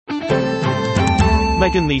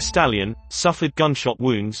Megan Thee Stallion suffered gunshot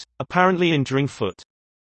wounds, apparently injuring foot.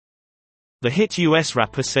 The hit US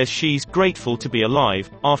rapper says she's grateful to be alive,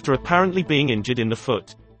 after apparently being injured in the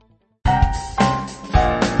foot.